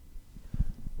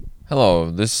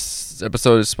Hello, this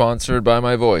episode is sponsored by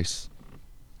my voice.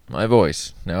 My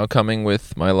voice, now coming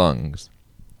with my lungs.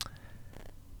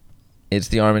 It's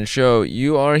the Armin Show.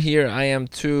 You are here, I am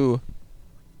too.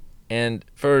 And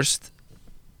first,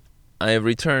 I have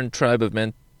returned Tribe of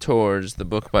Mentors, the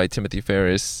book by Timothy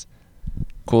Ferriss.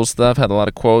 Cool stuff, had a lot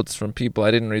of quotes from people.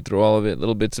 I didn't read through all of it,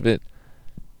 little bits of it.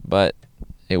 But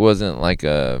it wasn't like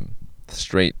a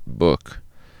straight book.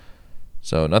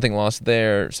 So nothing lost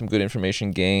there, some good information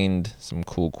gained, some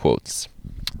cool quotes.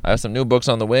 I have some new books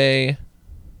on the way.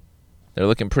 They're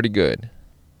looking pretty good.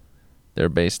 They're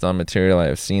based on material I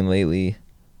have seen lately,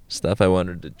 stuff I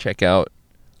wanted to check out,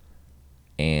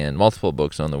 and multiple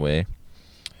books on the way.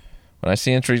 When I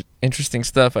see interesting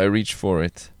stuff, I reach for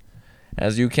it,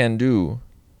 as you can do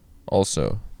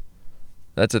also.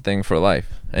 That's a thing for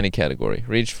life, any category.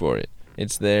 Reach for it.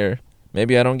 It's there.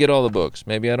 Maybe I don't get all the books.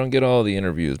 Maybe I don't get all the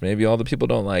interviews. Maybe all the people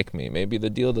don't like me. Maybe the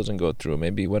deal doesn't go through.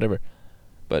 Maybe whatever.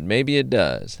 But maybe it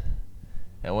does.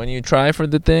 And when you try for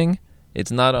the thing, it's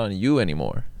not on you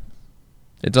anymore.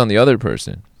 It's on the other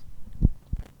person.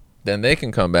 Then they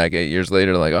can come back 8 years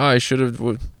later like, oh, I should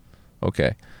have.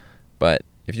 Okay. But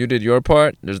if you did your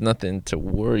part, there's nothing to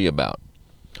worry about.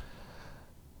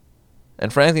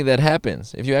 And frankly, that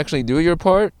happens. If you actually do your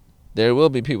part, there will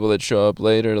be people that show up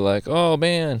later like, oh,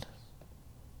 man,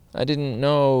 I didn't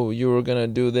know you were going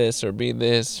to do this or be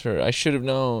this, or I should have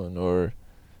known, or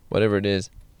whatever it is.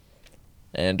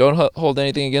 And don't hold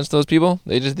anything against those people.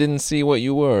 They just didn't see what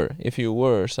you were, if you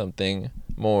were something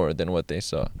more than what they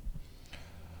saw.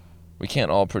 We can't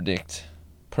all predict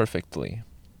perfectly.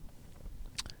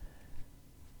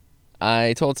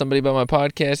 I told somebody about my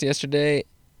podcast yesterday,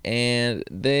 and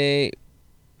they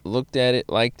looked at it,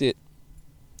 liked it.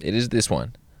 It is this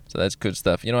one. So that's good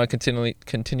stuff. You know, I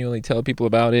continually tell people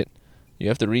about it. You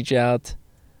have to reach out,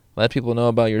 let people know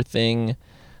about your thing.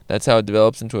 That's how it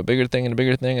develops into a bigger thing and a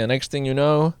bigger thing. And the next thing you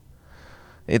know,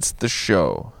 it's the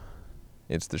show.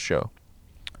 It's the show.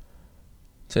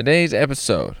 Today's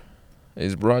episode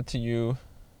is brought to you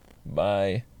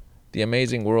by the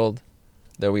amazing world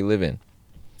that we live in.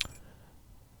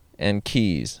 And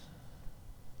keys.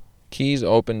 Keys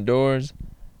open doors.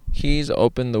 Keys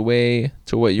open the way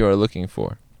to what you are looking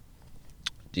for.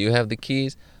 Do you have the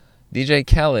keys? DJ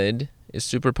Khaled is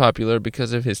super popular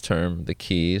because of his term, the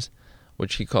keys,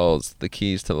 which he calls the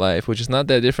keys to life, which is not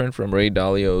that different from Ray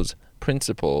Dalio's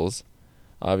principles.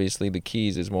 Obviously, the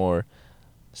keys is more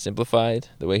simplified,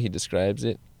 the way he describes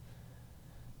it.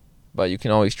 But you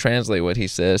can always translate what he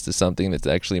says to something that's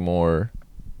actually more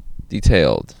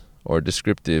detailed or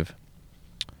descriptive.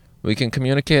 We can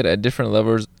communicate at different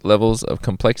levels of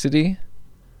complexity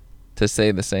to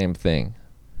say the same thing.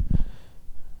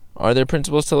 Are there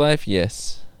principles to life?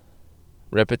 Yes.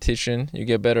 Repetition, you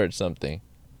get better at something.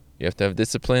 You have to have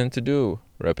discipline to do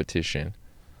repetition.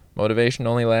 Motivation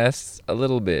only lasts a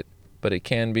little bit, but it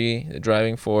can be a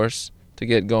driving force to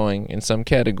get going in some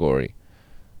category.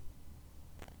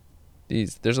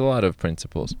 There's a lot of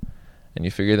principles, and you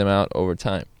figure them out over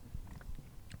time.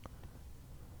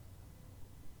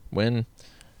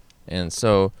 And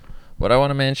so what I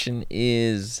want to mention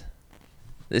is,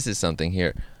 this is something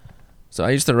here. So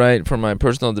I used to write for my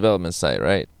personal development site,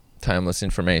 right? Timeless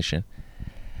Information.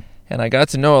 And I got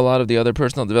to know a lot of the other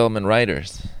personal development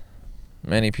writers.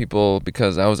 Many people,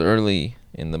 because I was early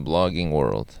in the blogging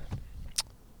world,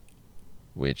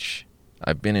 which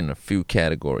I've been in a few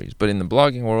categories. But in the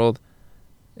blogging world,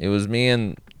 it was me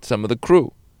and some of the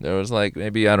crew. There was like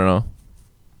maybe, 10,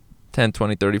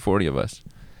 20, 30, 40 of us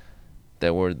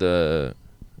that were the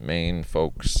main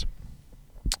folks.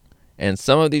 And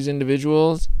some of these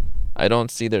individuals, I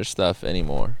don't see their stuff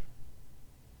anymore.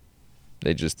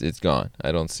 It's gone.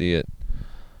 I don't see it.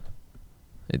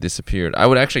 It disappeared. I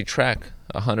would actually track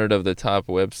 100 of the top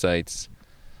websites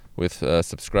with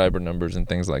subscriber numbers and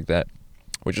things like that,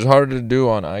 which is harder to do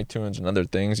on iTunes and other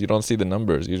things. You don't see the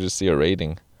numbers. You just see a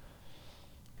rating.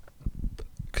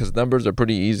 Because numbers are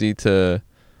pretty easy to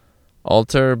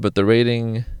alter, but the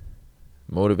rating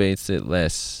motivates it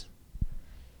less.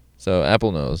 So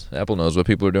Apple knows what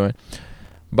people are doing.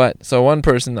 But so one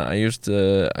person that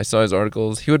I saw his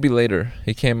articles. He would be later.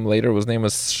 He came later. His name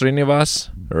was Srinivas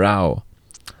Rao.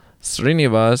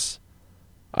 Srinivas,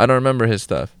 I don't remember his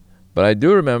stuff, but I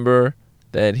do remember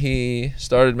that he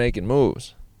started making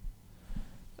moves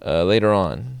later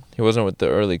on. He wasn't with the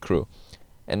early crew.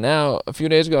 And now, a few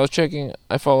days ago, I was checking.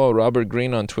 I follow Robert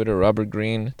Greene on Twitter. Robert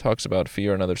Greene talks about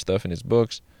fear and other stuff in his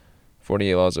books.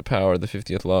 48 Laws of Power, the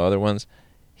 50th Law, other ones.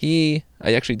 I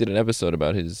actually did an episode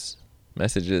about his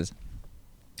messages.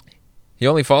 He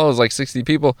only follows like 60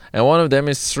 people, and one of them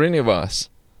is Srinivas,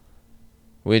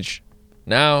 which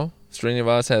now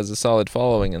Srinivas has a solid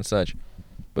following and such.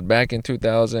 But back in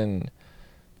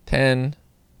 2010,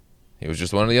 he was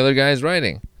just one of the other guys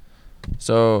writing.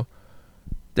 So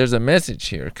there's a message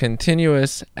here.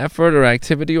 Continuous effort or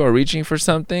activity or reaching for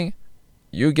something,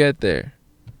 you get there.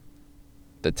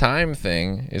 The time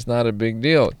thing is not a big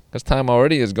deal because time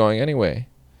already is going anyway.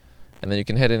 And then you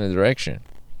can head in a direction.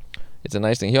 It's a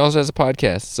nice thing. He also has a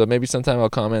podcast, so maybe sometime I'll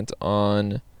comment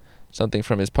on something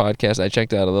from his podcast. I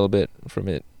checked out a little bit from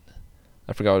it.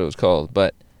 I forgot what it was called.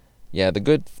 But yeah, the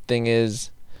good thing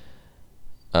is,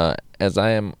 as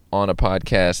I am on a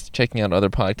podcast, checking out other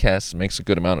podcasts makes a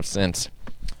good amount of sense.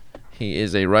 He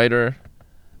is a writer,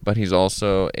 but he's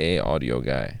also a audio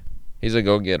guy. He's a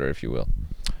go-getter, if you will.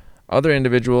 Other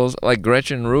individuals, like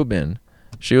Gretchen Rubin,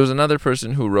 she was another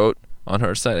person who wrote on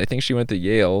her site. I think she went to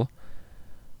Yale.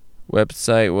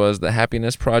 Website was the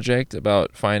Happiness Project,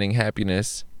 about finding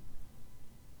happiness,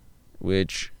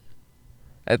 which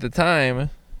at the time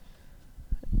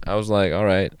I was like, all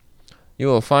right, you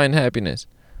will find happiness.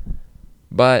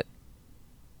 But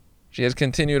she has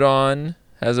continued on,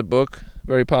 has a book,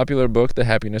 very popular book, The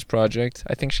Happiness Project.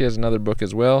 I think she has another book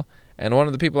as well. And one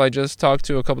of the people I just talked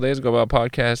to a couple days ago about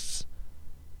podcasts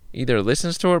either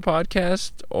listens to her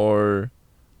podcast or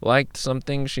liked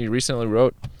something she recently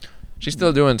wrote. She's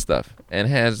still doing stuff and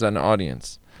has an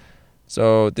audience.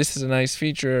 So this is a nice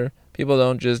feature. People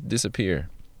don't just disappear.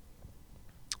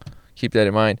 Keep that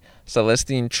in mind.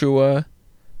 Celestine Chua,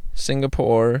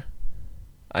 Singapore.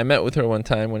 I met with her one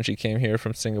time when she came here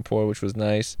from Singapore, which was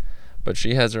nice. But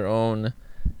she has her own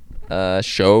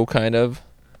show, kind of,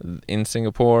 in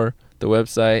Singapore. The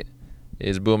website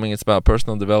is booming. It's about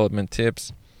personal development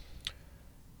tips.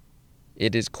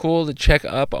 It is cool to check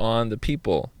up on the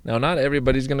people. Now, not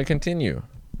everybody's going to continue.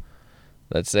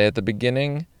 Let's say at the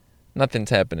beginning,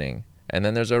 nothing's happening. And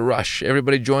then there's a rush.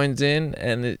 Everybody joins in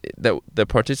and that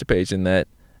participates in that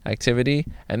activity.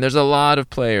 And there's a lot of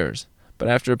players. But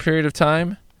after a period of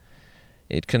time,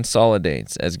 it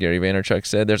consolidates. As Gary Vaynerchuk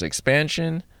said, there's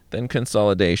expansion, then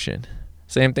consolidation.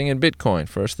 Same thing in Bitcoin.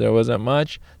 First there wasn't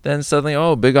much. Then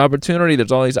suddenly, big opportunity.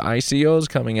 There's all these ICOs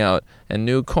coming out and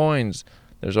new coins.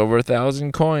 There's over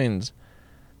 1,000 coins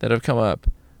that have come up.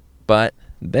 But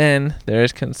then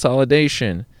there's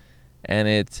consolidation. And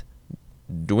it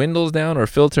dwindles down or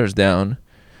filters down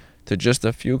to just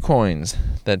a few coins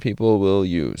that people will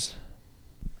use.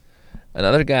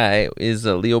 Another guy is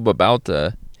Leo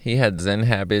Babauta. He had Zen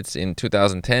Habits in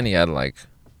 2010. He had like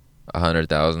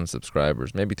 100,000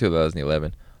 subscribers. Maybe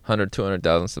 2011.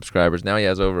 200,000 subscribers. Now he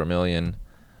has over 1 million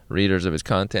readers of his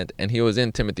content. And he was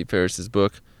in Timothy Ferriss's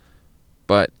book.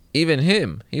 But even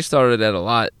him, he started at a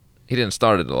lot. He didn't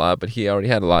start at a lot, but he already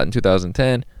had a lot in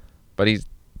 2010. But he's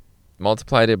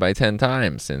multiplied it by 10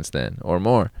 times since then or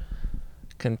more.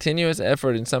 Continuous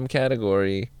effort in some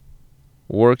category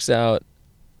works out.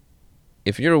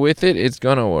 If you're with it, it's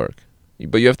going to work.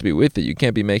 But you have to be with it. You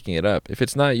can't be making it up. If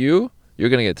it's not you, you're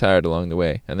going to get tired along the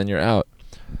way. And then you're out.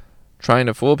 Trying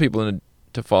to fool people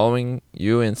into following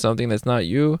you in something that's not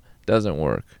you doesn't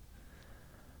work.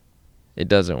 It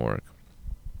doesn't work.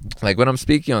 Like when I'm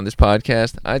speaking on this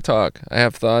podcast, I talk. I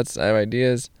have thoughts. I have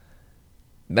ideas.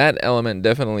 That element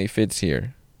definitely fits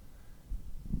here.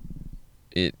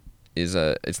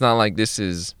 It's not like this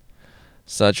is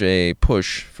such a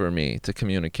push for me to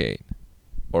communicate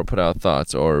or put out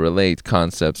thoughts or relate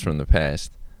concepts from the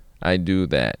past. I do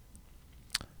that.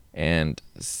 And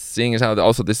seeing as how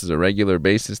also this is a regular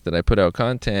basis that I put out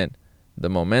content, the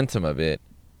momentum of it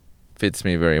fits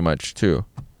me very much too.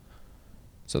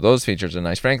 So those features are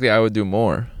nice. Frankly, I would do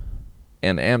more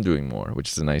and am doing more, which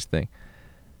is a nice thing.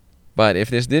 But if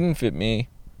this didn't fit me,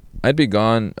 I'd be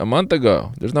gone a month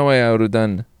ago. There's no way I would have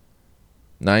done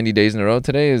 90 days in a row.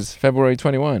 Today is February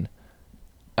 21.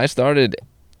 I started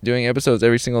doing episodes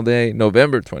every single day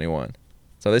November 21.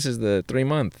 So this is the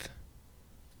 3-month.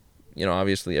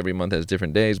 Obviously every month has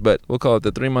different days, but we'll call it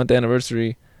the 3-month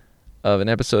anniversary of an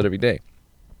episode every day.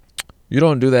 You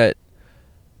don't do that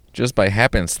just by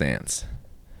happenstance.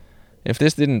 If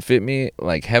this didn't fit me,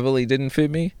 like heavily didn't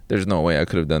fit me, there's no way I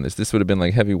could have done this. This would have been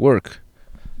like heavy work.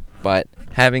 But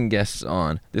having guests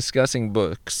on, discussing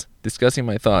books, discussing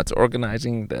my thoughts,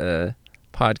 organizing the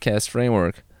podcast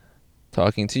framework,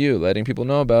 talking to you, letting people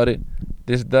know about it,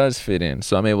 this does fit in.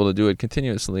 So I'm able to do it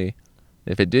continuously.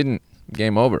 If it didn't,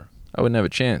 game over. I wouldn't have a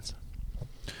chance.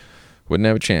 Wouldn't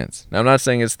have a chance. Now, I'm not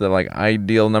saying it's the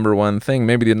ideal number one thing.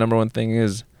 Maybe the number one thing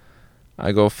is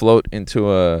I go float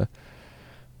into a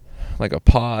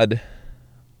pod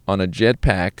on a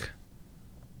jetpack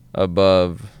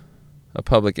above a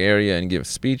public area and give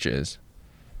speeches.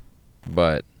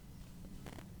 But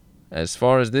as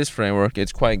far as this framework,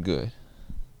 it's quite good.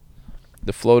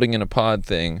 the floating in a pod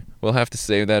thing, we'll have to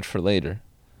save that for later.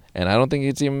 And I don't think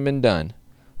it's even been done.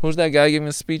 Who's that guy giving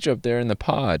a speech up there in the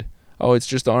pod? Oh, it's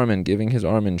just Armin giving his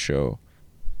Armin show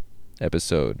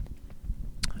episode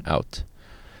out.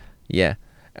 Yeah.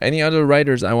 Any other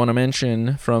writers I want to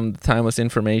mention from the Timeless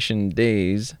Information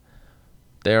days?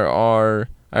 I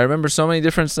remember so many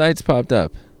different sites popped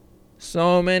up.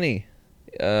 So many.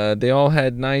 They all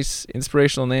had nice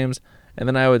inspirational names, and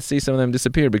then I would see some of them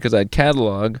disappear because I'd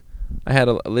catalog. I had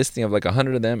a listing of like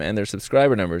 100 of them and their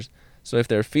subscriber numbers. So if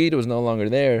their feed was no longer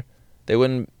there, they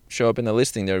wouldn't show up in the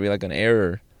listing. There would be like an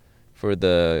error for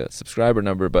the subscriber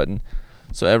number button.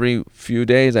 So every few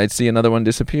days I'd see another one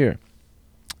disappear.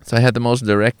 So I had the most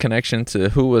direct connection to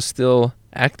who was still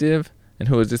active and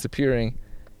who was disappearing.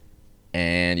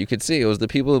 And you could see it was the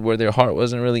people where their heart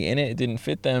wasn't really in it. It didn't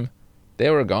fit them. They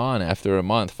were gone after a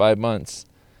month, 5 months,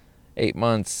 8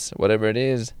 months, whatever it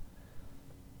is,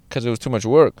 because it was too much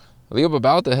work. Leo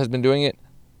Babauta has been doing it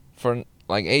for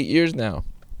like 8 years now.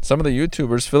 Some of the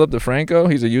YouTubers, Philip DeFranco,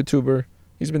 he's a YouTuber.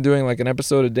 He's been doing like an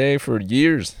episode a day for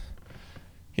years.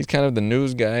 He's kind of the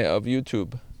news guy of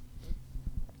YouTube.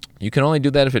 You can only do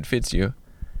that if it fits you.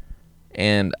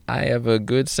 And I have a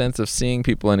good sense of seeing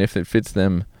people and if it fits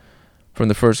them from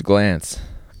the first glance.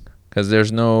 Because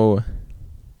there's no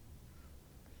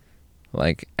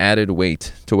like added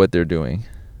weight to what they're doing.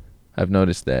 I've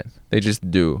noticed that. They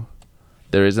just do.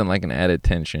 There isn't like an added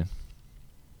tension.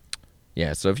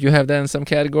 Yeah, so if you have that in some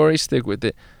category, stick with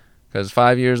it. Because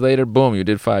 5 years later, boom, you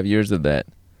did 5 years of that.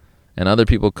 And other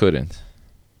people couldn't.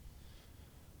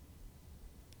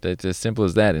 It's as simple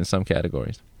as that in some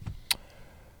categories.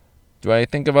 Do I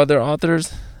think of other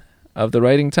authors of the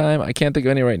writing time? I can't think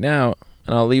of any right now.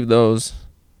 And I'll leave those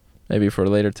maybe for a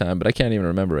later time. But I can't even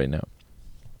remember right now.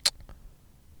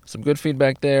 Some good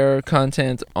feedback there.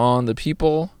 Content on the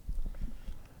people.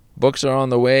 Books are on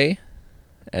the way,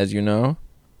 as you know.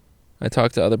 I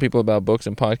talk to other people about books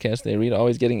and podcasts they read,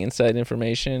 always getting inside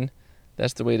information.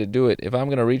 That's the way to do it. If I'm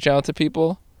going to reach out to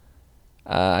people,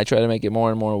 I try to make it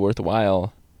more and more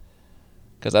worthwhile.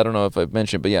 Because I don't know if I've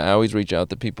mentioned, but yeah, I always reach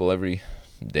out to people every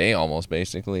day almost,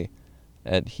 basically.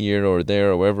 At here or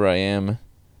there or wherever I am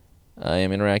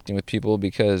interacting with people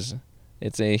because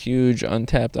it's a huge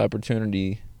untapped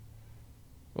opportunity.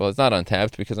 Well, it's not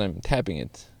untapped because I'm tapping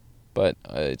it, but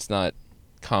it's not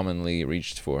commonly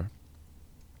reached for.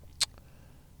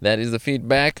 That is the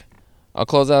feedback. I'll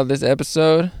close out this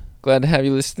episode. Glad to have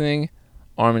you listening.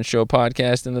 Armin Show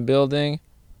podcast in the building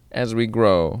as we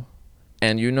grow.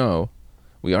 And you know,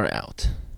 we are out.